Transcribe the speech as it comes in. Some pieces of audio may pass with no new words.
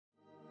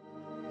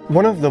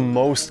One of the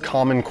most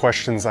common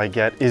questions I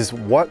get is,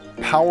 what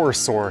power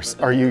source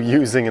are you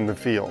using in the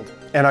field?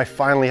 And I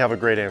finally have a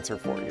great answer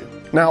for you.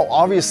 Now,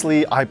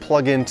 obviously, I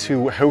plug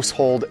into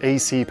household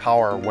AC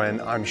power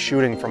when I'm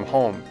shooting from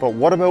home, but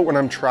what about when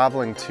I'm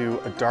traveling to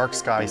a dark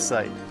sky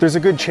site? There's a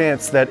good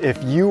chance that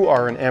if you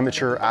are an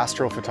amateur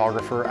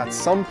astrophotographer, at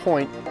some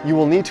point you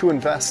will need to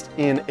invest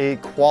in a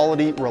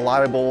quality,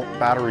 reliable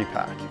battery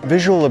pack.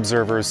 Visual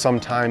observers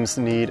sometimes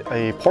need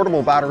a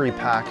portable battery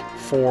pack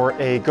for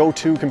a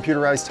go-to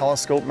computerized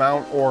telescope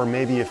mount or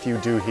maybe a few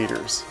dew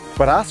heaters.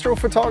 But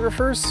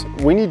astrophotographers,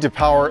 we need to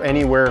power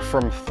anywhere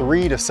from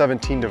 3 to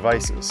 17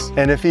 devices.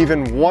 And if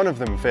even one of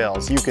them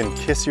fails, you can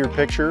kiss your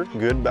picture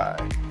goodbye.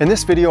 In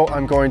this video,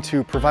 I'm going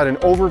to provide an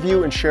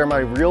overview and share my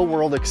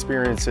real-world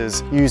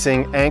experiences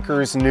using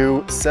Anker's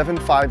new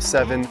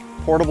 757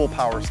 portable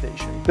power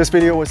station. This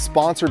video was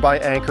sponsored by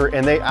Anker,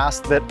 and they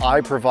asked that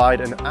I provide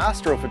an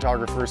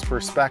astrophotographer's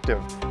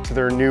perspective to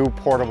their new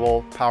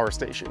portable power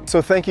station. So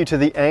thank you to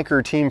the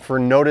Anker team for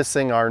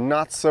noticing our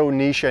not so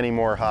niche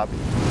anymore hobby.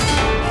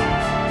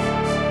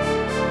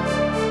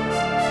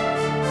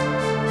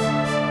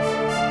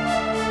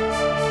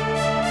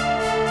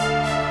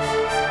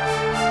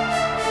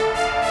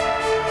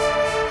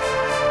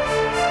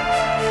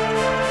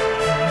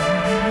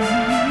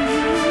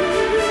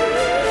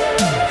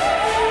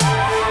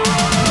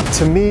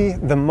 To me,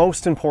 the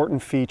most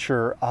important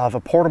feature of a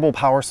portable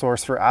power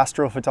source for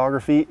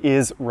astrophotography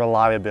is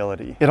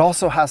reliability. It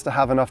also has to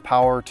have enough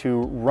power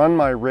to run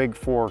my rig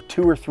for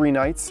 2 or 3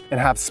 nights and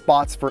have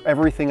spots for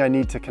everything I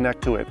need to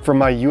connect to it, from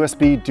my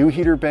USB dew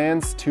heater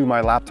bands to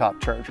my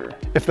laptop charger.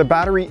 If the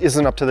battery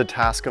isn't up to the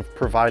task of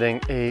providing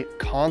a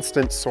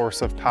constant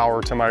source of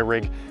power to my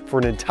rig for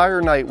an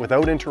entire night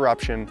without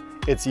interruption,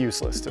 it's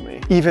useless to me.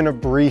 Even a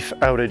brief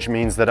outage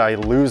means that I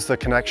lose the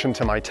connection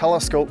to my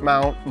telescope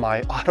mount,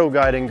 my auto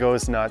guiding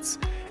goes nuts,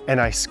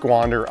 and I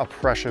squander a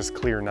precious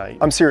clear night.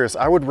 I'm serious,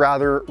 I would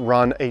rather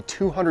run a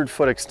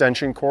 200-foot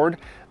extension cord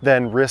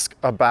than risk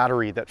a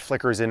battery that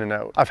flickers in and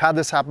out. I've had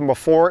this happen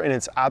before and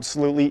it's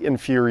absolutely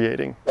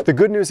infuriating. The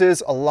good news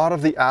is a lot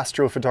of the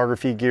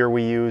astrophotography gear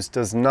we use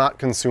does not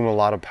consume a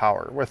lot of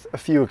power, with a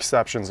few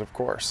exceptions of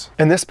course.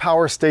 And this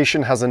power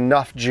station has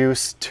enough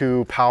juice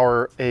to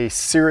power a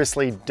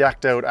seriously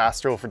decked out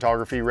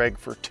astrophotography rig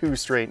for 2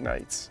 straight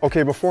nights.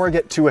 Okay, before I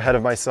get too ahead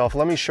of myself,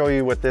 let me show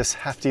you what this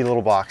hefty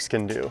little box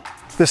can do.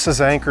 This is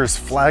Anker's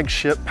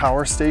flagship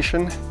power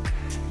station,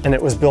 and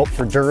it was built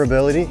for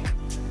durability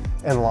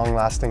and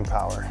long-lasting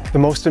power. The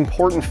most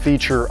important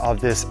feature of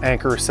this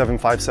Anker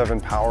 757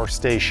 power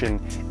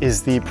station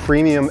is the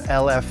premium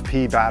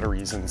LFP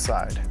batteries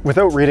inside.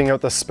 Without reading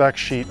out the spec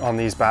sheet on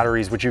these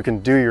batteries, which you can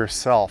do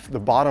yourself, the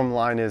bottom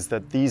line is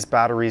that these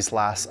batteries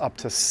last up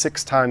to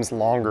 6 times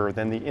longer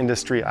than the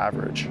industry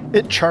average.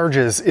 It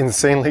charges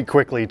insanely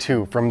quickly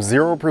too, from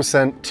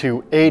 0%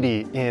 to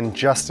 80 in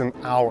just an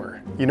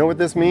hour. You know what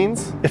this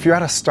means? If you're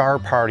at a star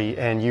party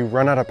and you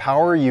run out of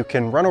power, you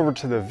can run over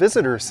to the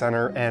visitor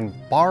center and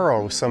borrow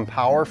some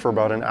power for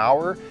about an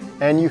hour,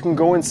 and you can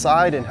go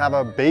inside and have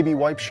a baby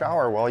wipe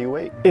shower while you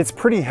wait. It's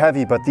pretty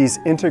heavy, but these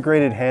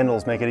integrated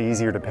handles make it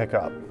easier to pick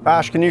up.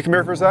 Ash, can you come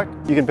here for a sec?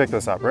 You can pick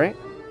this up, right?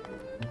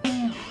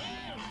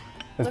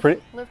 Lift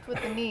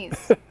with the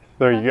knees.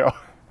 There you go.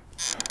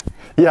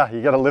 Yeah,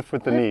 you gotta lift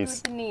with the knees.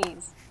 Lift with the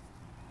knees.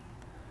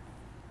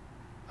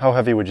 How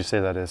heavy would you say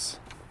that is?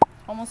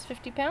 Almost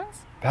 50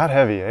 pounds? That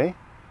heavy, eh?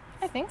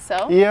 I think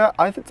so. Yeah,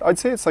 I'd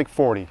say it's like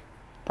 40.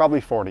 Probably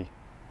 40.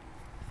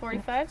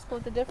 45,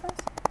 split the difference.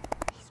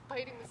 He's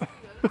biting the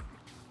seat.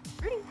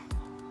 Ready?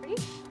 Ready?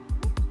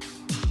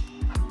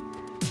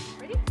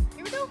 Ready?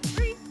 Here we go.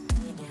 Ready?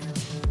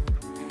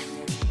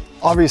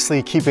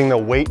 Obviously, keeping the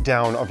weight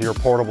down of your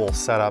portable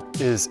setup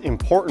is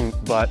important,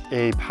 but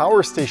a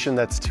power station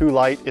that's too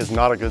light is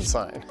not a good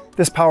sign.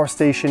 This power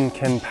station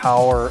can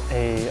power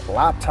a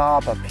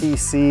laptop, a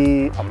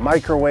PC, a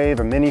microwave,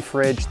 a mini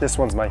fridge. This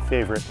one's my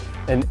favorite,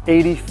 an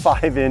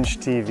 85-inch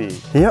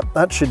TV. Yep,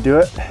 that should do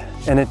it.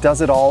 And it does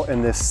it all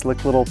in this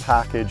slick little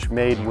package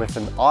made with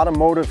an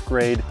automotive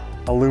grade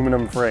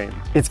aluminum frame.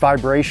 It's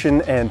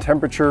vibration and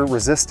temperature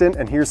resistant,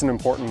 and here's an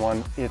important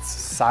one, it's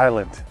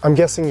silent. I'm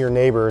guessing your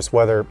neighbors,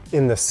 whether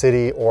in the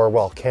city or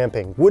while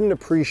camping, wouldn't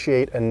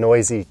appreciate a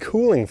noisy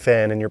cooling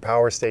fan in your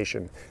power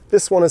station.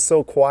 This one is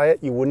so quiet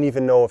you wouldn't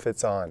even know if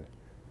it's on.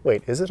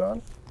 Wait, is it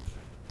on?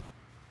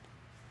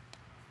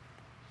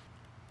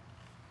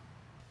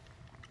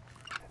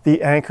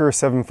 The Anker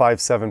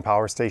 757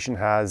 power station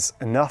has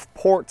enough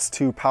ports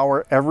to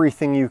power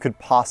everything you could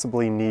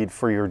possibly need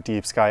for your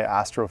deep sky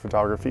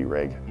astrophotography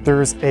rig.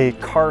 There's a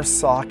car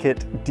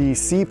socket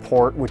DC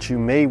port, which you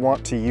may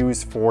want to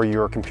use for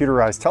your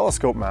computerized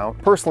telescope mount.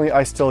 Personally,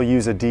 I still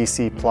use a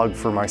DC plug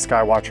for my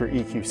Skywatcher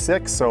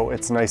EQ6, so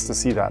it's nice to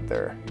see that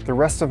there. The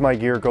rest of my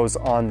gear goes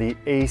on the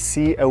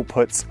AC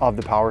outputs of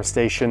the power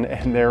station,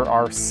 and there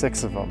are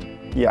 6 of them.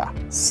 Yeah,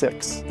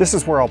 6. This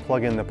is where I'll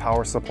plug in the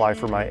power supply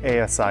for my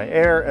ASI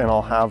Air there and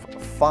I'll have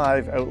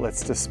 5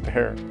 outlets to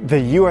spare.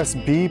 The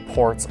USB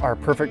ports are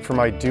perfect for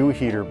my dew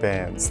heater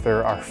bands.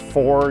 There are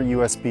 4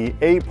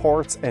 USB-A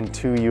ports and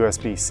 2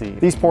 USB-C.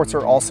 These ports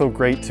are also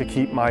great to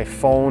keep my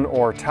phone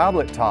or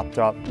tablet topped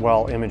up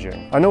while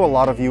imaging. I know a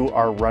lot of you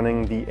are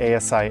running the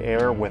ASI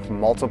Air with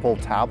multiple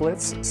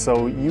tablets,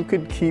 so you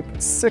could keep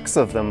 6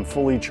 of them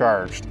fully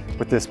charged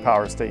with this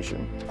power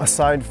station.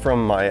 Aside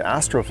from my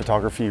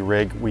astrophotography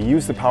rig, we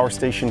use the power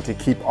station to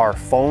keep our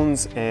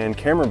phones and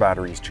camera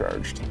batteries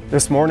charged.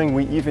 This morning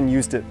we even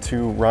used it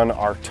to run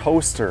our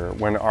toaster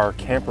when our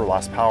camper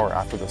lost power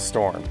after the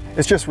storm.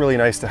 It's just really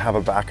nice to have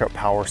a backup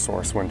power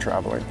source when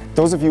traveling.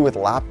 Those of you with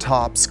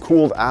laptops,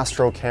 cooled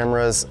astro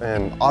cameras,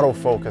 and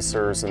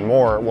autofocusers and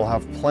more will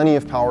have plenty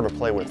of power to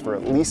play with for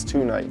at least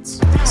 2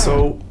 nights.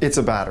 So it's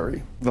a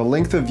battery. The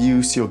length of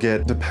use you'll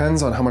get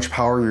depends on how much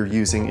power you're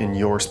using in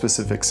your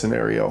specific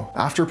scenario.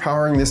 After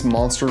powering this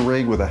monster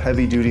rig with a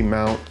heavy-duty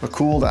mount, a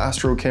cooled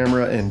astro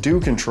camera, and dew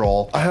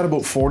control, I had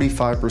about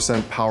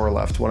 45% power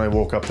left when I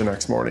woke up the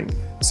next morning.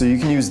 So you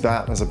can use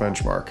that as a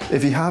benchmark.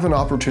 If you have an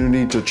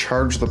opportunity to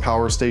charge the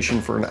power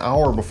station for an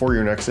hour before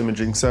your next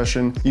imaging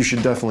session, you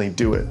should definitely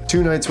do it.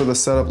 2 nights with a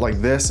setup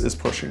like this is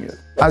pushing it.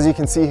 As you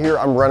can see here,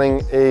 I'm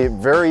running a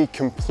very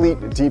complete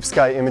deep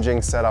sky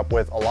imaging setup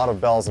with a lot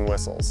of bells and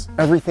whistles.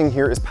 Everything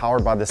here is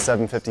powered by the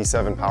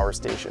 757 power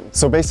station.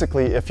 So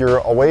basically, if you're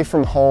away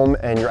from home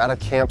and you're at a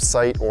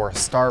campsite or a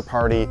star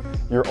party,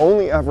 you're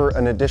only ever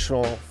an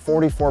additional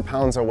 44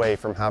 pounds away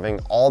from having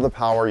all the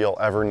power you'll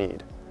ever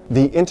need.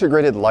 The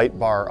integrated light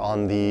bar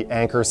on the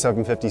Anker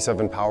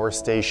 757 power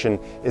station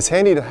is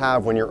handy to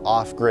have when you're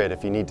off-grid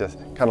if you need to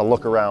kind of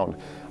look around.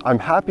 I'm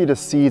happy to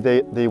see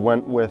they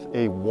went with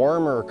a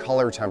warmer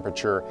color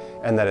temperature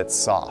and that it's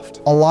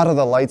soft. A lot of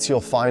the lights you'll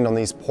find on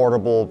these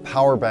portable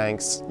power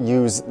banks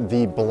use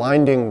the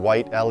blinding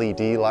white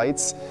LED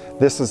lights.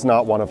 This is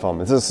not one of them.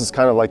 This is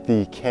kind of like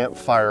the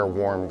campfire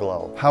warm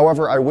glow.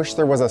 However, I wish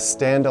there was a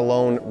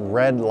standalone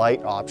red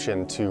light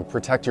option to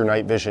protect your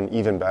night vision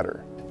even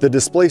better. The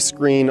display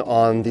screen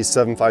on the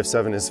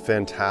 757 is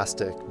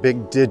fantastic.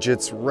 Big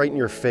digits right in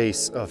your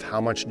face of how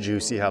much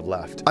juice you have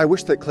left. I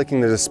wish that clicking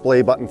the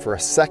display button for a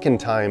second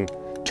time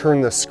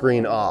turned the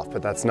screen off,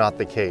 but that's not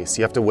the case.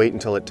 You have to wait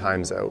until it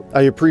times out.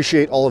 I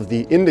appreciate all of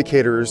the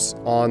indicators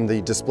on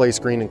the display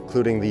screen,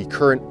 including the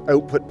current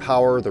output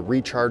power, the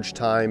recharge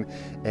time,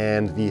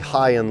 and the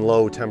high and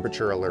low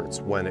temperature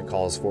alerts when it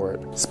calls for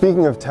it.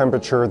 Speaking of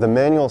temperature, the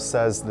manual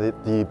says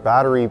that the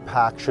battery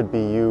pack should be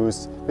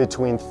used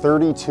between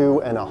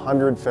 32 and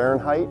 100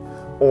 Fahrenheit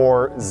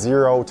or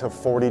 0 to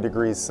 40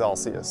 degrees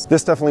Celsius.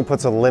 This definitely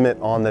puts a limit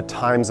on the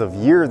times of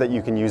year that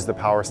you can use the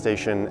power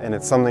station, and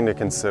it's something to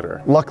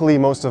consider. Luckily,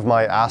 most of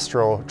my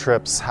astro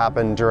trips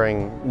happen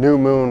during new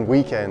moon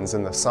weekends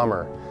in the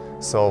summer.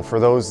 So for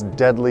those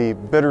deadly,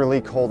 bitterly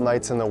cold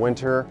nights in the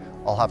winter,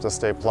 I'll have to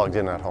stay plugged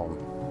in at home.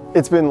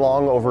 It's been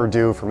long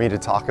overdue for me to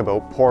talk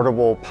about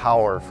portable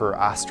power for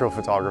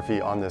astrophotography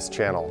on this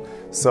channel.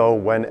 So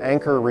when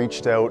Anker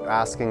reached out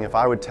asking if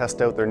I would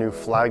test out their new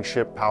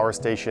flagship power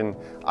station,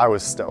 I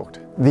was stoked.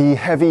 The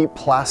heavy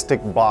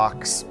plastic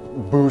box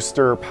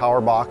booster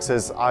power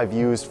boxes I've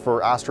used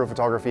for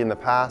astrophotography in the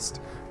past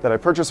that I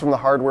purchased from the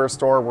hardware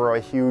store were a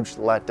huge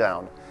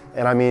letdown.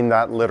 And I mean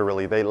that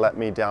literally, they let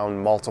me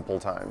down multiple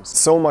times.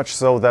 So much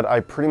so that I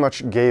pretty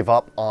much gave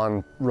up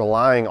on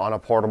relying on a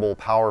portable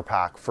power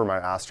pack for my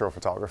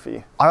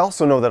astrophotography. I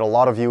also know that a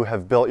lot of you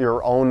have built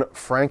your own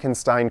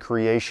Frankenstein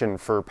creation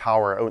for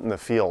power out in the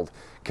field,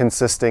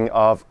 consisting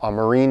of a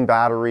marine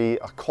battery,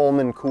 a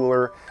Coleman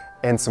cooler,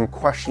 and some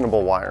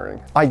questionable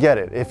wiring. I get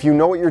it. If you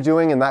know what you're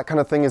doing and that kind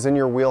of thing is in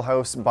your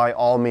wheelhouse, by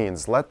all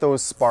means, let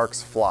those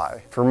sparks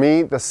fly. For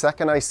me, the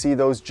second I see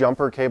those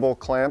jumper cable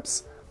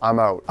clamps, I'm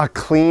out. A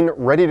clean,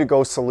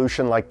 ready-to-go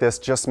solution like this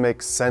just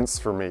makes sense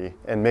for me,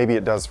 and maybe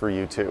it does for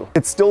you too.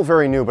 It's still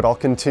very new, but I'll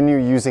continue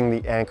using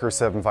the Anker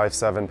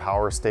 757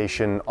 power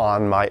station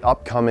on my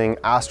upcoming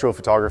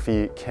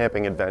astrophotography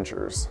camping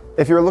adventures.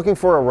 If you're looking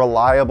for a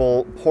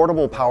reliable,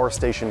 portable power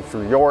station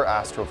for your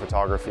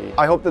astrophotography,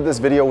 I hope that this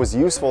video was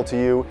useful to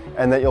you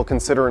and that you'll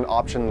consider an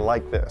option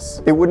like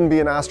this. It wouldn't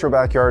be an Astro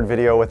Backyard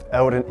video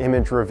without an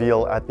image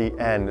reveal at the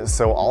end,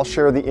 so I'll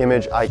share the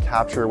image I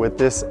capture with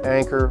this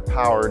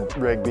Anker-powered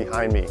rig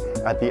behind me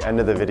at the end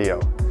of the video.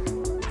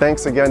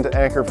 Thanks again to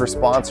Anker for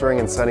sponsoring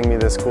and sending me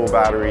this cool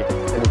battery,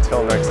 and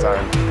until next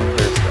time.